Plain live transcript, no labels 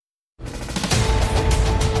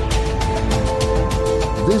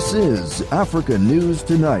This is Africa News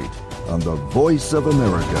Tonight on the Voice of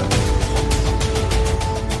America.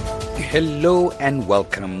 Hello and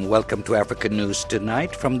welcome. Welcome to Africa News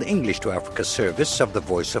Tonight from the English to Africa service of the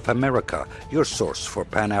Voice of America, your source for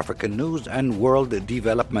Pan-African news and world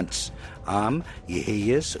developments. I'm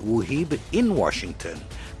Yeheyes Wuhib in Washington.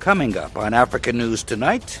 Coming up on Africa News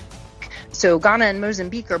Tonight. So Ghana and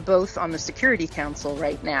Mozambique are both on the Security Council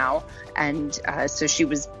right now, and so she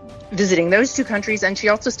was visiting those two countries, and she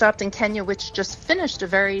also stopped in Kenya, which just finished a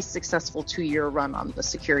very successful 2-year run on the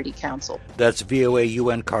Security Council. That's VOA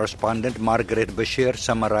UN correspondent Margaret Bashir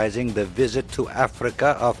summarizing the visit to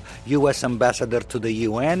Africa of U.S. Ambassador to the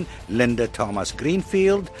UN, Linda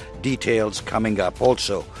Thomas-Greenfield. Details coming up.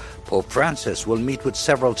 Also, Pope Francis will meet with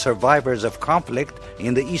several survivors of conflict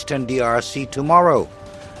in the eastern DRC tomorrow.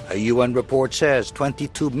 A UN report says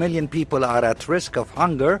 22 million people are at risk of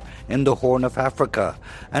hunger in the Horn of Africa,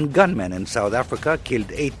 and gunmen in South Africa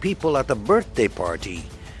killed 8 people at a birthday party.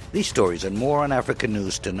 These stories and more on Africa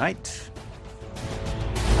News Tonight.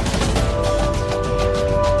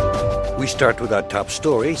 We start with our top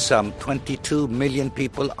story. Some 22 million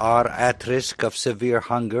people are at risk of severe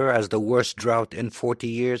hunger as the worst drought in 40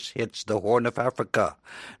 years hits the Horn of Africa.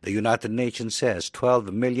 The United Nations says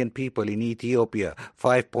 12 million people in Ethiopia,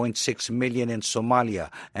 5.6 million in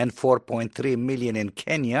Somalia, and 4.3 million in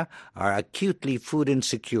Kenya are acutely food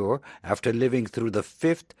insecure after living through the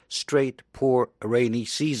 5th straight poor rainy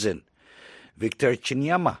season. Victor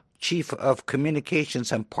Chinyama, Chief of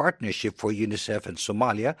Communications and Partnership for UNICEF in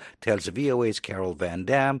Somalia, tells VOA's Carol Van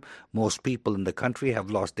Dam most people in the country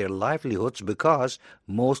have lost their livelihoods because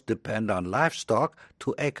most depend on livestock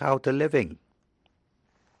to eke out a living.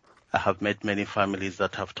 I have met many families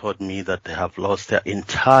that have told me that they have lost their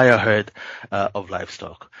entire herd of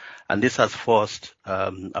livestock. And this has forced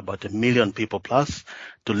about 1 million people plus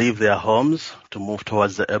to leave their homes, to move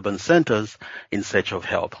towards the urban centers in search of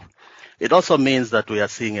help. It also means that we are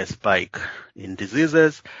seeing a spike in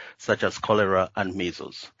diseases such as cholera and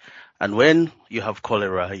measles. And when you have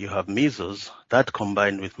cholera, you have measles, that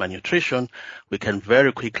combined with malnutrition, we can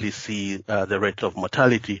very quickly see the rate of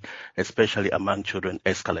mortality, especially among children,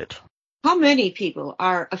 escalate. How many people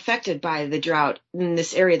are affected by the drought in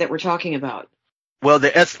this area that we're talking about? Well,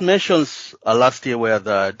 the estimations last year were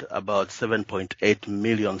that about 7.8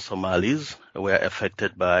 million Somalis were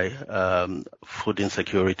affected by food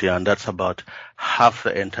insecurity, and that's about half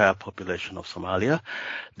the entire population of Somalia.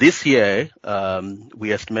 This year,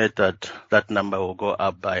 we estimate that that number will go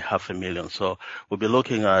up by 500,000. So we'll be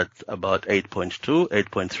looking at about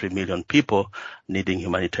 8.3 million people needing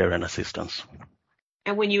humanitarian assistance.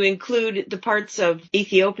 And when you include the parts of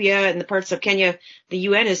Ethiopia and the parts of Kenya, the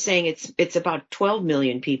UN is saying it's about 12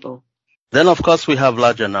 million people. Then, of course, we have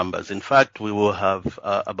larger numbers. In fact, we will have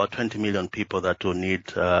about 20 million people that will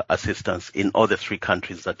need assistance in all the 3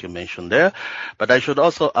 countries that you mentioned there. But I should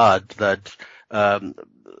also add that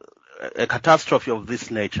a catastrophe of this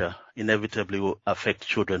nature inevitably will affect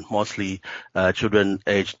children, mostly children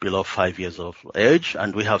aged below 5 years of age.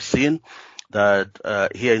 And we have seen that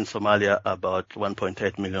here in Somalia, about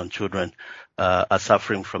 1.8 million children are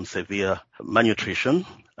suffering from severe malnutrition,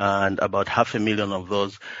 and about 500,000 of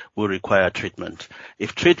those will require treatment.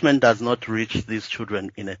 If treatment does not reach these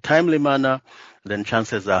children in a timely manner, then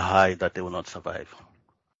chances are high that they will not survive.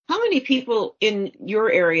 How many people in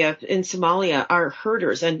your area in Somalia are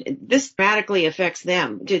herders, and this dramatically affects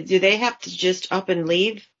them? Do they have to just up and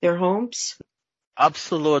leave their homes?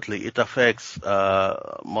 Absolutely. It affects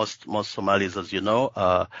most Somalis, as you know,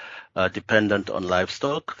 are dependent on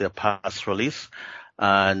livestock. They're pastoralists,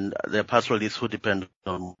 and they're pastoralists who depend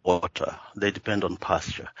on water. They depend on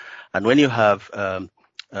pasture. And when you have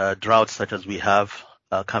droughts such as we have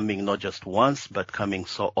coming not just once, but coming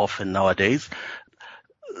so often nowadays,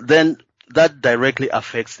 then that directly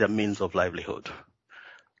affects their means of livelihood.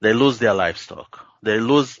 They lose their livestock. They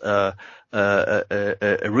lose a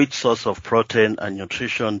rich source of protein and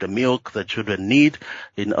nutrition, the milk that children need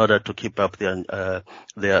in order to keep up their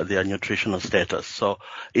nutritional status. So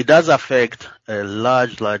it does affect a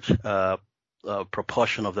large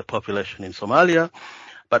proportion of the population in Somalia,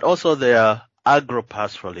 but also there are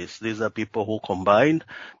agro-pastoralists. These are people who combine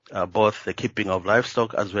both the keeping of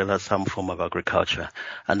livestock as well as some form of agriculture.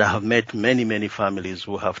 And I have met many families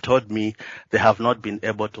who have told me they have not been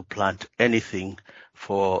able to plant anything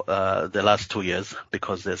for the last 2 years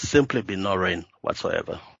because there's simply been no rain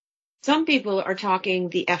whatsoever. Some people are talking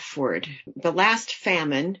the F word. The last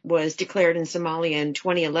famine was declared in Somalia in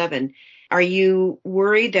 2011. Are you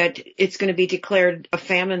worried that it's going to be declared a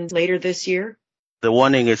famine later this year? The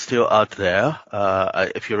warning is still out there.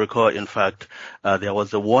 If you recall, in fact, there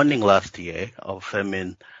was a warning last year of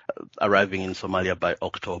famine arriving in Somalia by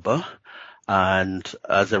October. And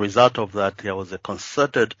as a result of that, there was a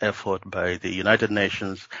concerted effort by the United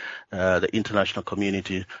Nations, the international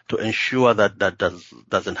community, to ensure that that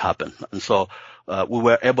doesn't happen. And so we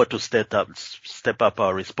were able to step up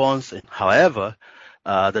our response. However,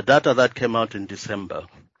 the data that came out in December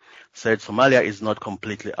said Somalia is not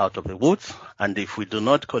completely out of the woods, and if we do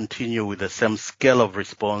not continue with the same scale of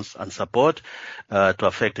response and support to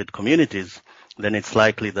affected communities, then it's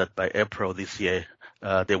likely that by April this year,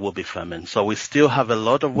 there will be famine. So we still have a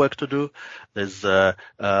lot of work to do. There's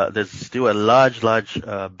still a large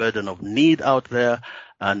burden of need out there,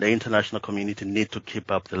 and the international community need to keep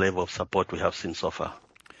up the level of support we have seen so far.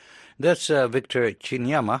 That's Victor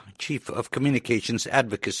Chinyama, Chief of Communications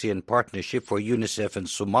Advocacy and Partnership for UNICEF in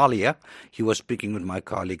Somalia. He was speaking with my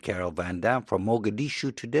colleague Carol Van Dam from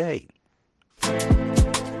Mogadishu today.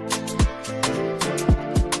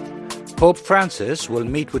 Pope Francis will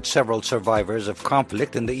meet with several survivors of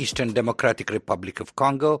conflict in the Eastern Democratic Republic of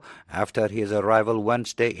Congo after his arrival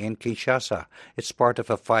Wednesday in Kinshasa. It's part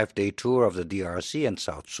of a 5-day tour of the DRC and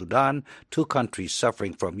South Sudan, two countries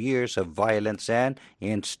suffering from years of violence and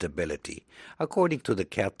instability. According to the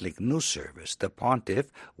Catholic News Service, the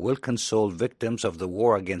pontiff will console victims of the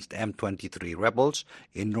war against M23 rebels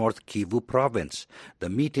in North Kivu province. The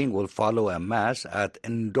meeting will follow a mass at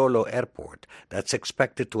Ndolo Airport that's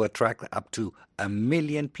expected to attract up to 1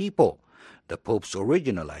 million people. The Pope's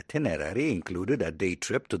original itinerary included a day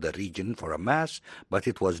trip to the region for a mass, but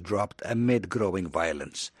it was dropped amid growing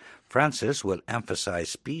violence. Francis will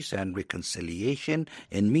emphasize peace and reconciliation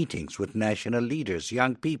in meetings with national leaders,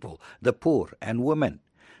 young people, the poor, and women.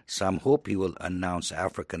 Some hope he will announce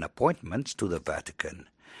African appointments to the Vatican.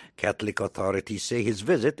 Catholic authorities say his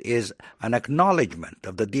visit is an acknowledgement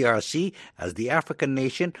of the DRC as the African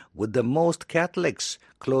nation with the most Catholics,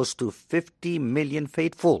 close to 50 million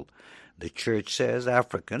faithful. The Church says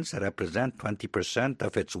Africans represent 20%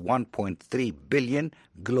 of its 1.3 billion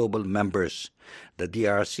global members. The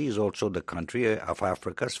DRC is also the country of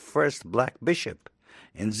Africa's first black bishop,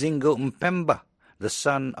 Nzingo Mpemba, the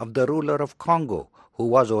son of the ruler of Congo, who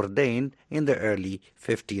was ordained in the early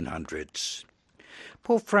 1500s.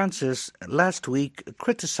 Pope Francis last week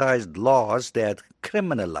criticized laws that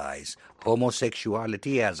criminalize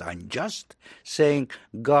homosexuality as unjust, saying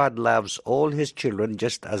God loves all his children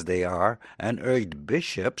just as they are, and urged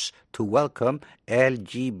bishops to welcome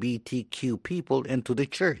LGBTQ people into the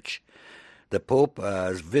church. The Pope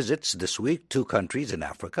visits this week two countries in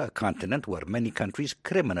Africa, a continent where many countries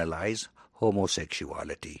criminalize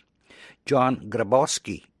homosexuality. John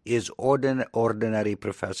Grabowski is ordinary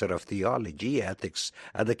professor of theology ethics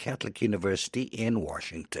at the Catholic University in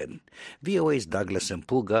Washington. VOA's Douglas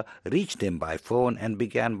Mpuga reached him by phone and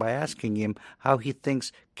began by asking him how he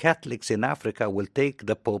thinks Catholics in Africa will take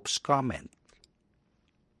the Pope's comment.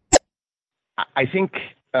 I think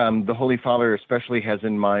the Holy Father especially has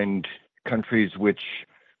in mind countries which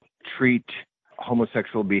treat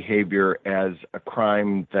homosexual behavior as a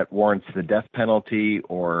crime that warrants the death penalty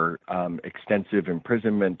or extensive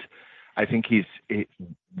imprisonment. I think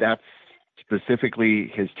that's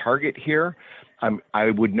specifically his target here. I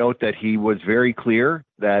would note that he was very clear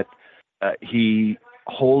that he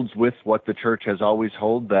holds with what the Church has always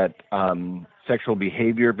held, that sexual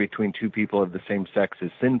behavior between two people of the same sex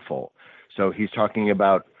is sinful. So he's talking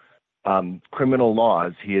about criminal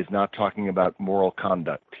laws. He is not talking about moral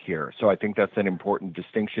conduct here. So I think that's an important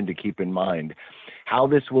distinction to keep in mind. How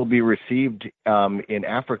this will be received in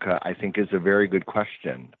Africa, I think, is a very good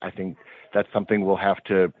question. I think that's something we'll have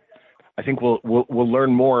to. I think we'll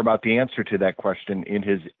learn more about the answer to that question in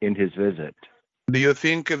his visit. Do you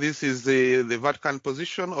think this is the Vatican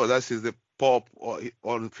position, or this is the Pope's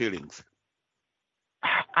own feelings?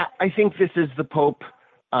 I think this is the Pope,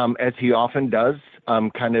 as he often does,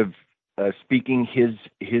 kind of speaking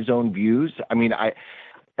his own views. I mean,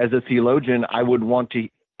 as a theologian, I would want to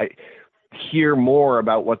hear more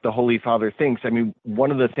about what the Holy Father thinks. I mean,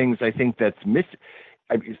 one of the things I think that's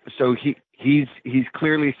so he's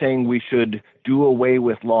clearly saying we should do away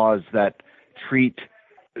with laws that treat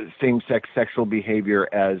same-sex sexual behavior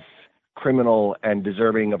as criminal and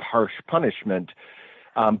deserving of harsh punishment.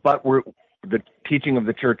 But the teaching of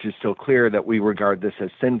the Church is still clear that we regard this as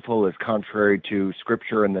sinful, as contrary to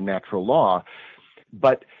Scripture and the natural law.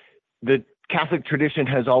 But the Catholic tradition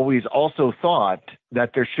has always also thought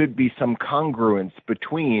that there should be some congruence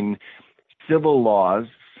between civil laws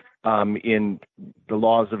in the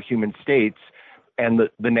laws of human states and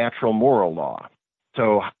the natural moral law.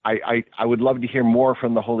 So I would love to hear more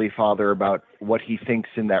from the Holy Father about what he thinks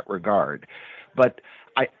in that regard. But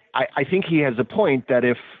I think he has a point that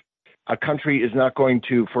if a country is not going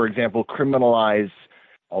to, for example, criminalize,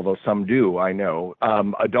 although some do, I know,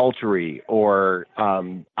 adultery or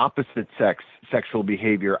opposite sex sexual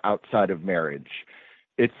behavior outside of marriage,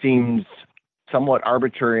 it seems somewhat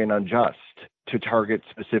arbitrary and unjust to target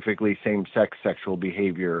specifically same-sex sexual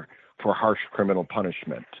behavior for harsh criminal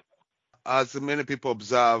punishment. As many people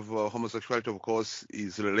observe, homosexuality, of course,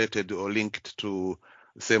 is related or linked to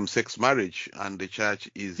same-sex marriage, and the church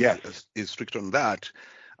is strict on that.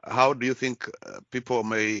 How do you think people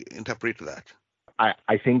may interpret that?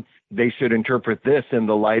 I think they should interpret this in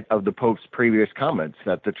the light of the Pope's previous comments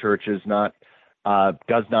that the church is not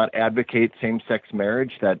does not advocate same-sex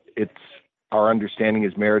marriage, that our understanding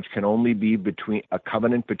is marriage can only be between a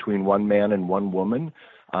covenant between one man and one woman.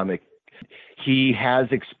 He has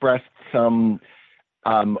expressed some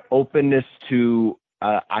openness to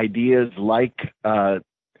ideas like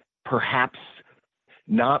perhaps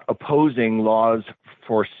not opposing laws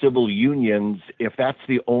for civil unions if that's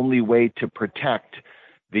the only way to protect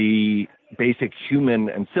the basic human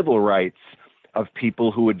and civil rights of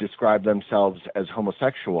people who would describe themselves as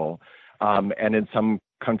homosexual. And in some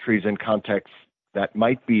countries and contexts, that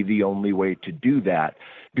might be the only way to do that,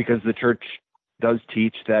 because the church does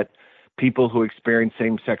teach that people who experience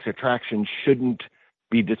same-sex attraction shouldn't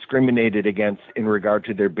be discriminated against in regard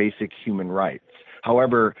to their basic human rights.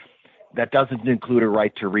 However, that doesn't include a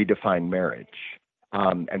right to redefine marriage.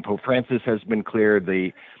 And Pope Francis has been clear.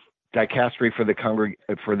 The Dicastery for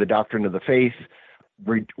the Doctrine of the Faith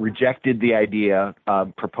rejected the idea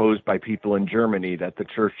proposed by people in Germany that the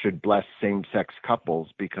church should bless same-sex couples,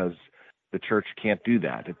 because the church can't do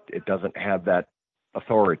that. It doesn't have that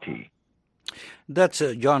authority. That's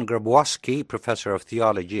John Grabowski, professor of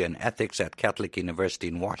theology and ethics at Catholic University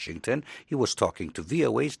in Washington. He was talking to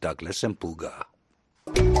VOA's Douglas Empuga.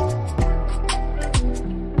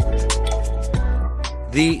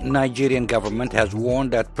 The Nigerian government has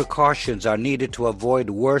warned that precautions are needed to avoid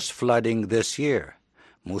worse flooding this year.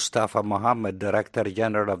 Mustafa Mohammed, Director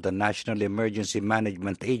General of the National Emergency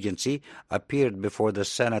Management Agency, appeared before the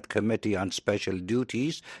Senate Committee on Special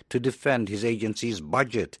Duties to defend his agency's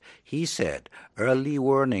budget. He said early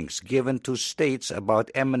warnings given to states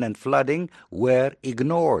about imminent flooding were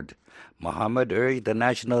ignored. Mohammed urged the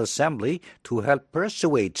National Assembly to help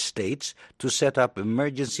persuade states to set up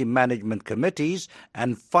emergency management committees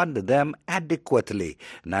and fund them adequately.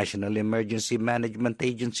 National Emergency Management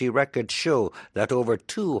Agency records show that over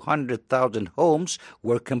 200,000 homes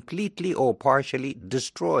were completely or partially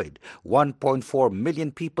destroyed, 1.4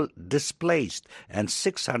 million people displaced, and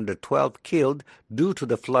 612 killed due to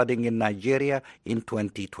the flooding in Nigeria in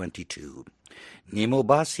 2022. Nemo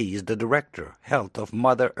Bassi is the Director, Health of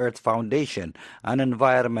Mother Earth Foundation, an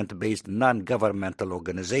environment-based non-governmental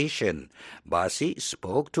organization. Bassi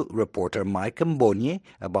spoke to reporter Mike Mbonye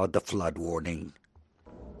about the flood warning.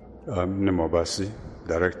 I'm Nemo Bassi,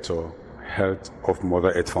 Director, Health of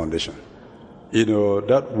Mother Earth Foundation. You know,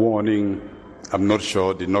 that warning, I'm not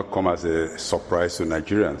sure, did not come as a surprise to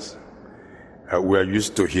Nigerians. We are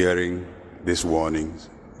used to hearing these warnings.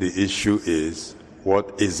 The issue is,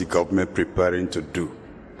 what is the government preparing to do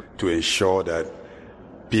to ensure that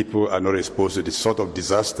people are not exposed to the sort of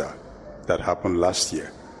disaster that happened last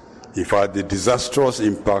year? In fact, the disastrous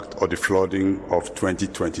impact of the flooding of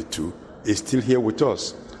 2022 is still here with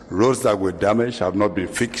us. Roads that were damaged have not been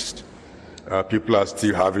fixed. People are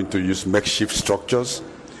still having to use makeshift structures.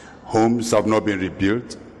 Homes have not been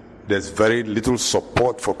rebuilt. There's very little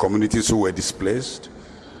support for communities who were displaced.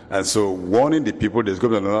 And so warning the people there's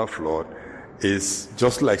going to be another flood is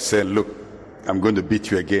just like saying, look, I'm going to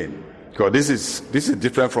beat you again. Because this is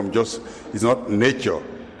different from just, it's not nature.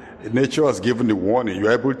 Nature has given the warning.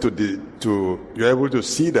 You're able to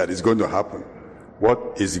see that it's going to happen.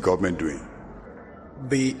 What is the government doing?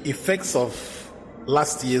 The effects of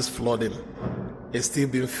last year's flooding is still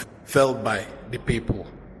being felt by the people.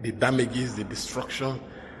 The damages, the destruction.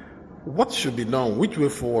 What should be done? Which way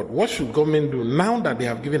forward? What should government do now that they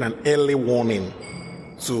have given an early warning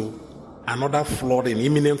to another flooding,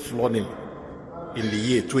 imminent flooding in the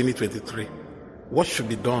year 2023? What should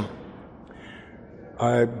be done?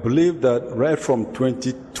 I believe that right from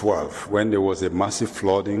 2012, when there was a massive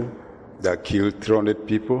flooding that killed 300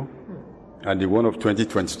 people, and the one of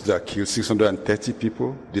 2022 that killed 630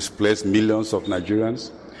 people, displaced millions of Nigerians,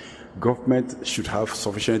 government should have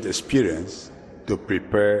sufficient experience to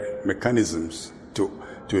prepare mechanisms to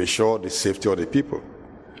ensure the safety of the people.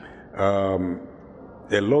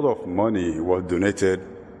 A lot of money was donated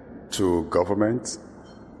to government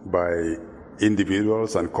by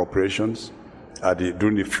individuals and corporations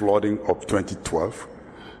during the flooding of 2012.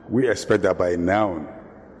 We expect that by now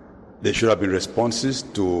there should have been responses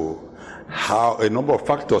to how a number of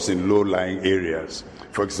factors in low-lying areas,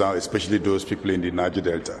 for example, especially those people in the Niger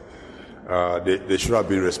Delta. There should have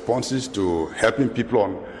been responses to helping people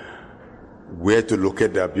on where to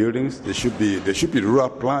locate their buildings. There should be rural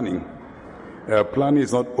planning. Planning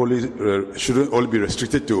is not only shouldn't only be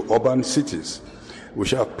restricted to urban cities. We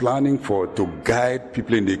should have planning to guide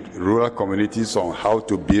people in the rural communities on how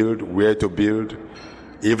to build, where to build,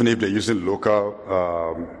 even if they're using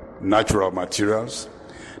local natural materials.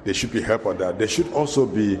 There should be help on that. There should also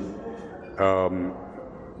be,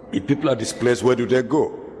 if people are displaced, where do they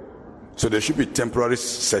go? So there should be temporary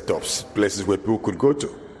setups, places where people could go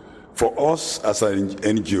to. For us as an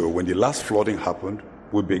NGO, when the last flooding happened,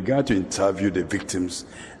 we began to interview the victims,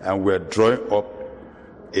 and we're drawing up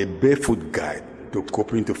a barefoot guide to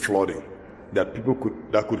coping to flooding that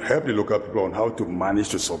could help the local people on how to manage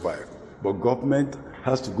to survive. But government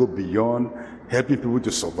has to go beyond helping people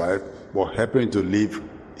to survive, but helping to live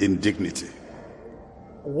in dignity.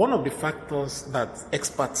 One of the factors that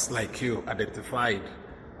experts like you identified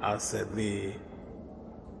as the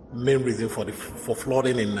main reason for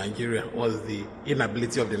flooding in Nigeria was the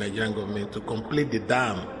inability of the Nigerian government to complete the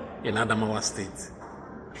dam in Adamawa State.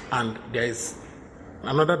 And there is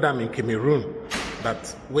another dam in Cameroon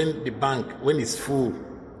that when it's full,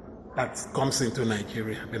 that comes into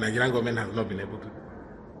Nigeria. The Nigerian government has not been able to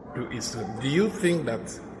do it. So do you think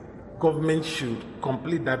that government should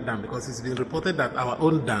complete that dam? Because it's been reported that our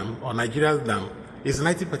own dam, or Nigeria's dam, is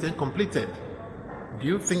 90% completed. Do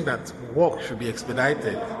you think that work should be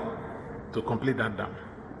expedited to complete that dam?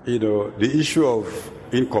 The issue of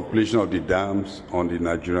incompletion of the dams on the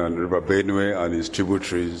Nigerian River Benue and its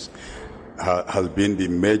tributaries has been the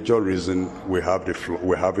major reason we're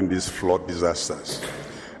having these flood disasters.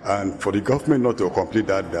 And for the government not to complete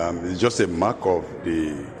that dam is just a mark of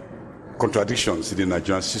the contradictions in the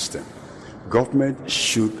Nigerian system. Government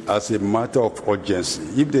should, as a matter of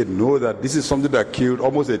urgency, if they know that this is something that killed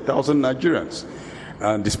almost 1,000 Nigerians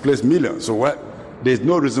and displaced millions, so there's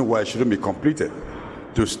no reason why it shouldn't be completed.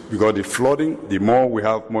 Because the flooding, the more we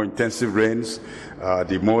have more intensive rains,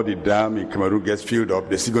 the more the dam in Cameroon gets filled up,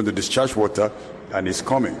 they're still going to discharge water, and it's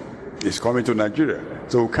coming to Nigeria.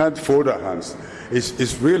 So we can't fold our hands.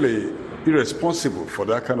 It's really irresponsible for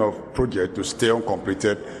that kind of project to stay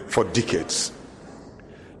uncompleted for decades.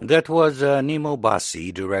 That was Nemo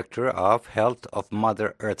Bassi, Director of Health of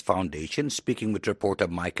Mother Earth Foundation, speaking with reporter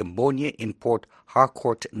Mike Mbonye in Port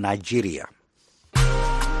Harcourt, Nigeria.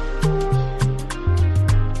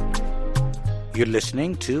 You're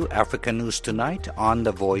listening to Africa News Tonight on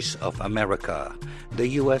the Voice of America. The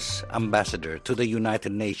U.S. Ambassador to the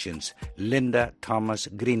United Nations, Linda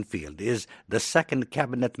Thomas-Greenfield, is the second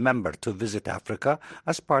cabinet member to visit Africa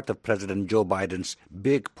as part of President Joe Biden's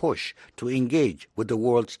big push to engage with the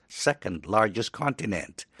world's second largest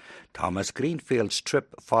continent. Thomas-Greenfield's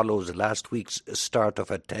trip follows last week's start of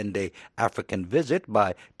a 10-day African visit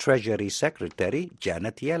by Treasury Secretary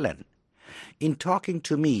Janet Yellen. In Talking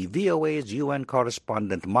to Me, VOA's UN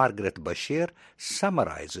correspondent Margaret Bashir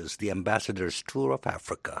summarizes the ambassador's tour of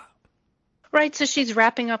Africa. Right, so she's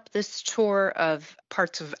wrapping up this tour of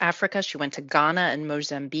parts of Africa. She went to Ghana and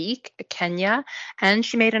Mozambique, Kenya, and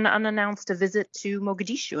she made an unannounced visit to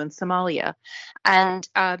Mogadishu in Somalia. And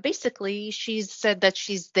basically, she's said that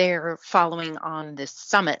she's there following on this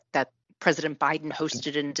summit that President Biden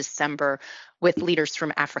hosted in December with leaders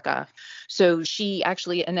from Africa. So she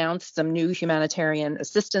actually announced some new humanitarian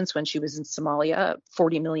assistance when she was in Somalia,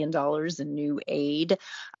 $40 million in new aid.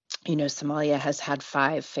 Somalia has had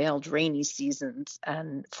 5 failed rainy seasons,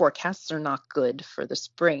 and forecasts are not good for the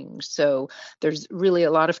spring. So there's really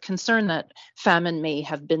a lot of concern that famine may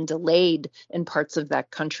have been delayed in parts of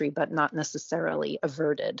that country, but not necessarily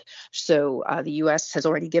averted. So the U.S. has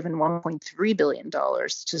already given $1.3 billion to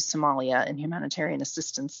Somalia in humanitarian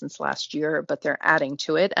assistance since last year, but they're adding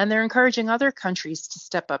to it, and they're encouraging other countries to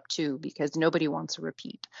step up too, because nobody wants a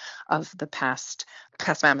repeat of the past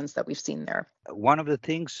famines that we've seen there. One of the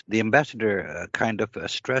things the ambassador kind of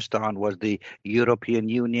stressed on was the European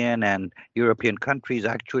Union and European countries.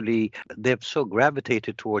 Actually, they've so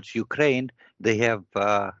gravitated towards Ukraine, they have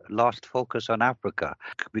lost focus on Africa,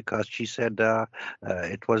 because she said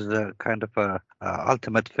it was a kind of a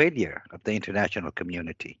ultimate failure of the international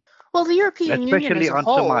community. Well, the European Union as a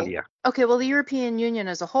whole, Somalia. Okay, well, the European Union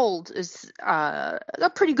as a whole is a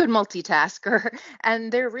pretty good multitasker, and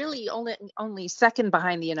they're really only second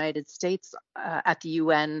behind the United States at the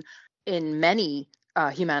UN in many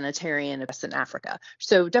humanitarian in Africa.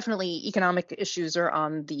 So definitely economic issues are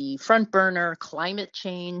on the front burner. Climate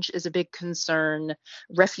change is a big concern,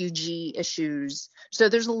 refugee issues. So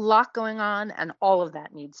there's a lot going on, and all of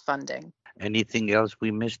that needs funding. Anything else we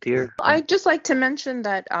missed here? I'd just like to mention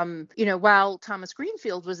that, while Thomas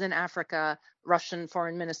Greenfield was in Africa, Russian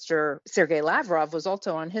Foreign Minister Sergei Lavrov was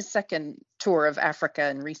also on his second tour of Africa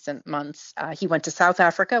in recent months. He went to South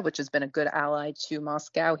Africa, which has been a good ally to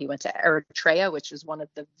Moscow. He went to Eritrea, which is one of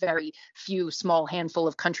the very few small handful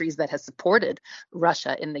of countries that has supported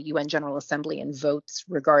Russia in the UN General Assembly in votes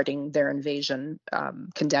regarding their invasion,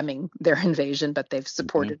 condemning their invasion, but they've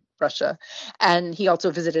supported Russia. And he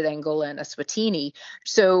also visited Angola and Eswatini.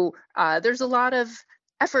 So there's a lot of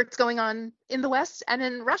efforts going on in the West and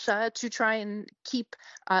in Russia to try and keep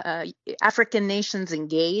African nations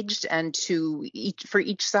engaged, and for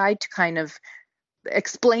each side to kind of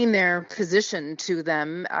explain their position to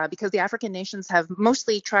them, because the African nations have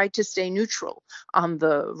mostly tried to stay neutral on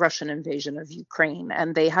the Russian invasion of Ukraine,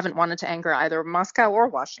 and they haven't wanted to anger either Moscow or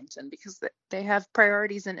Washington because they have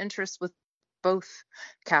priorities and interests with both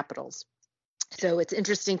capitals. So it's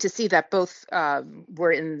interesting to see that both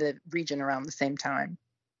were in the region around the same time.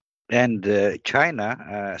 And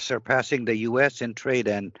China surpassing the U.S. in trade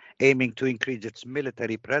and aiming to increase its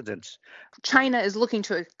military presence. China is looking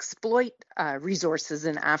to exploit resources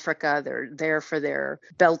in Africa. They're there for their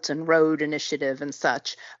Belt and Road Initiative and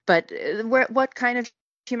such. But what kind of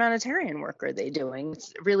humanitarian work are they doing?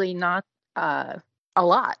 It's really not a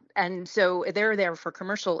lot. And so they're there for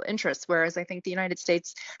commercial interests, whereas I think the United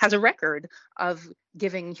States has a record of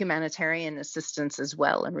giving humanitarian assistance as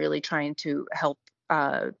well and really trying to help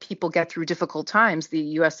people get through difficult times. The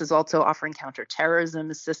U.S. is also offering counterterrorism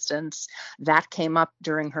assistance. That came up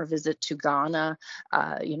during her visit to Ghana.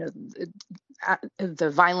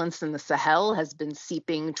 The violence in the Sahel has been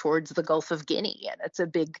seeping towards the Gulf of Guinea, and it's a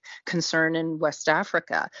big concern in West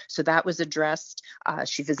Africa. So that was addressed.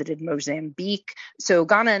 She visited Mozambique. So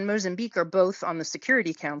Ghana and Mozambique are both on the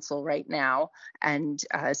Security Council right now. And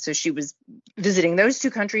so she was visiting those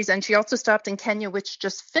two countries. And she also stopped in Kenya, which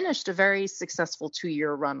just finished a very successful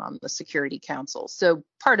 2-year run on the Security Council. So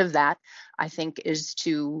part of that, I think, is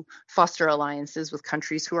to foster alliances with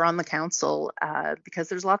countries who are on the council, because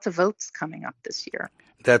there's lots of votes coming up this year.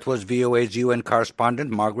 That was VOA's UN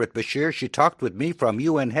correspondent, Margaret Bashir. She talked with me from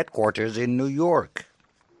UN headquarters in New York.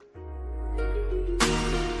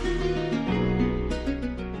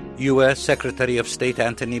 U.S. Secretary of State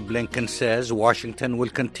Antony Blinken says Washington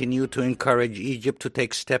will continue to encourage Egypt to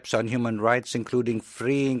take steps on human rights, including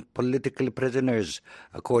freeing political prisoners.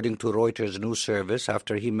 According to Reuters news service,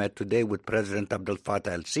 after he met today with President Abdel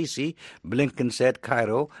Fattah el-Sisi, Blinken said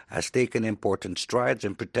Cairo has taken important strides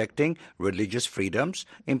in protecting religious freedoms,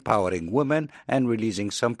 empowering women, and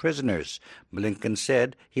releasing some prisoners. Blinken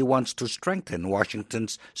said he wants to strengthen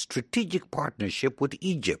Washington's strategic partnership with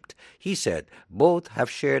Egypt. He said both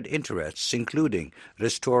have shared interests, including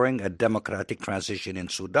restoring a democratic transition in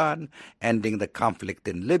Sudan, ending the conflict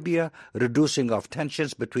in Libya, reducing of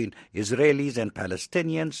tensions between Israelis and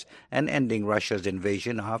Palestinians, and ending Russia's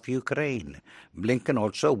invasion of Ukraine. Blinken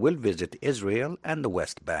also will visit Israel and the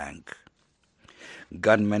West Bank.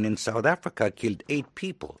 Gunmen in South Africa killed 8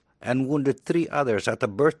 people and wounded 3 others at a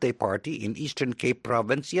birthday party in Eastern Cape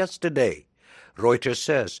Province yesterday. Reuters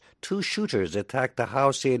says 2 shooters attacked a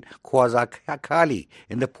house in KwaZulu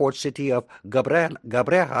in the port city of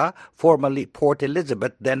Gqeberha, formerly Port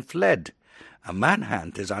Elizabeth, then fled. A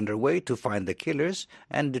manhunt is underway to find the killers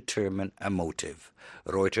and determine a motive.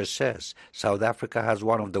 Reuters says South Africa has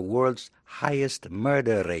one of the world's highest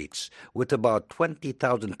murder rates, with about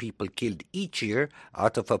 20,000 people killed each year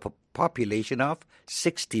out of a population of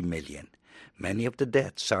 60 million. Many of the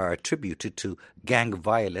deaths are attributed to gang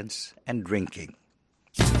violence and drinking.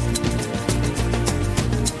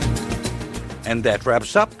 And that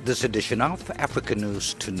wraps up this edition of Africa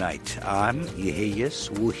News Tonight. I'm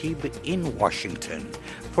Yeheyes Wuhib in Washington.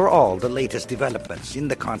 For all the latest developments in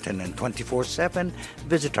the continent 24/7,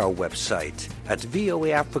 visit our website at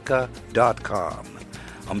voaafrica.com.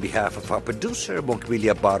 On behalf of our producer,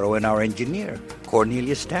 Monkbilia Barrow, and our engineer,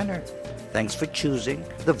 Cornelius Tanner, thanks for choosing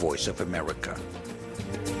the Voice of America.